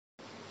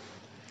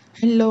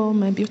Hello,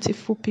 my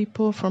beautiful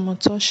people from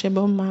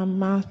Untouchable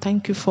Mama.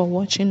 Thank you for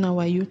watching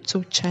our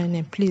YouTube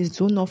channel. Please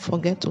do not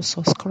forget to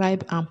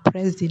subscribe and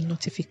press the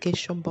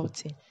notification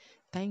button.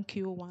 Thank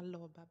you. One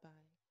love. Bye bye.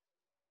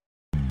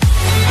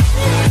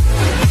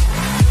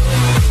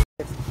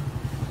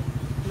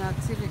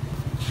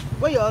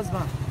 Where your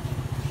husband?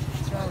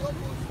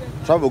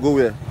 Travel go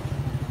where?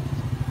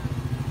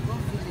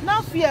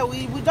 Not fear.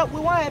 We want to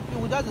help you.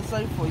 We just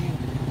sorry for you.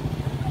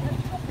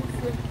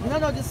 You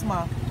don't know this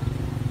man.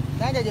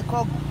 Now they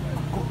call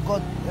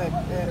God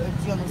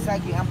Dion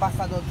Osagie,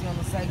 Ambassador Dion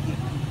Osagie.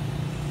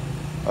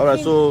 All right,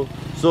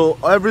 so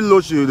every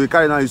load they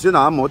carry now, you say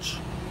now how much?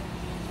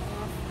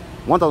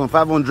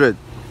 1,500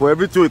 for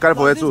everything you carry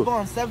for this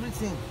bonds,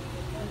 everything.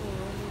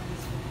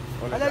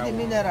 All the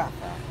mineral.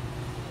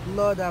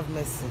 Lord have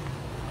mercy.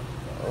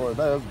 Oh,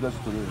 that just bless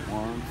you today.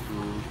 1,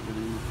 2,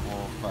 3,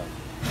 4, 5.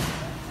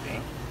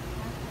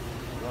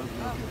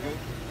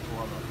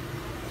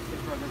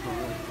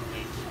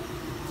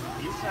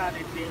 These are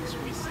the things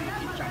we say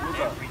each and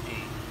every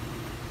day.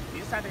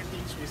 These are the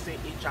things we say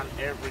each and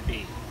every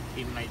day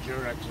in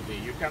Nigeria today.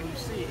 You can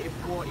see a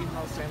poor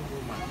innocent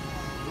woman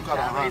Look at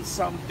her hand.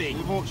 Something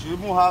She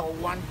even have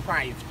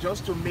 1.5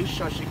 just to make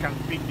sure she can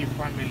feed the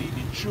family,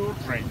 the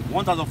children.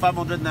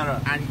 1,500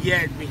 naira. And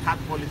yet we have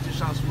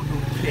politicians who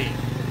don't care.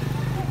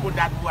 People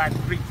that who are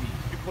greedy,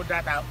 people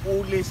that are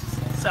always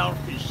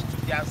selfish,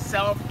 their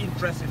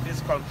self-interest in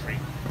this country.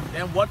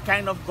 Then what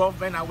kind of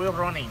government are we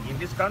running in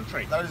this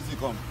country? That is the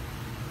come.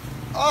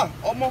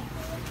 Omo.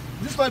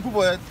 This time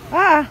people head.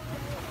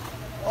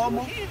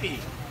 Omo. Really?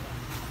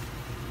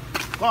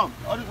 Come.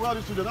 Where are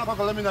these children? Now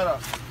come let me naira.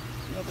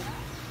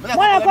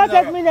 Why you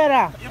take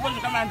mineral? You want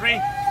to come and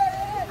drink?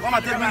 Come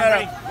and take me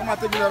naira. Come and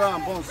take me naira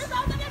and bounce.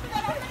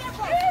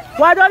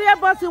 Why don't you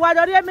bossy? Why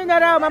don't you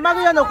mineral?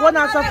 Mama, you no go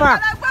na suffer.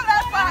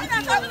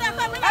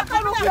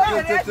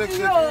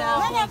 Take.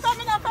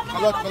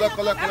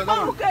 Collect.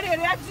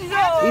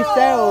 He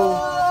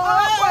said,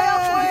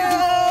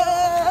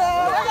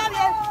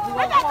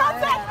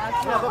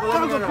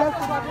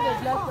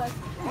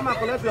 Come and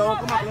collect your own.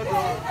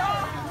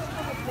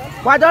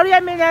 why don't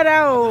you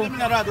mineral? A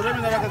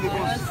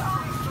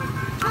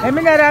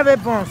mineral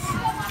weapons.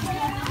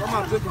 Come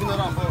and take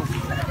mineral and bounce.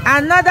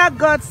 Another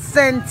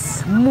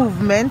God-sent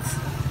movement.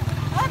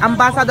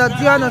 Ambassador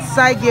Dion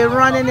Osagie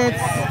running it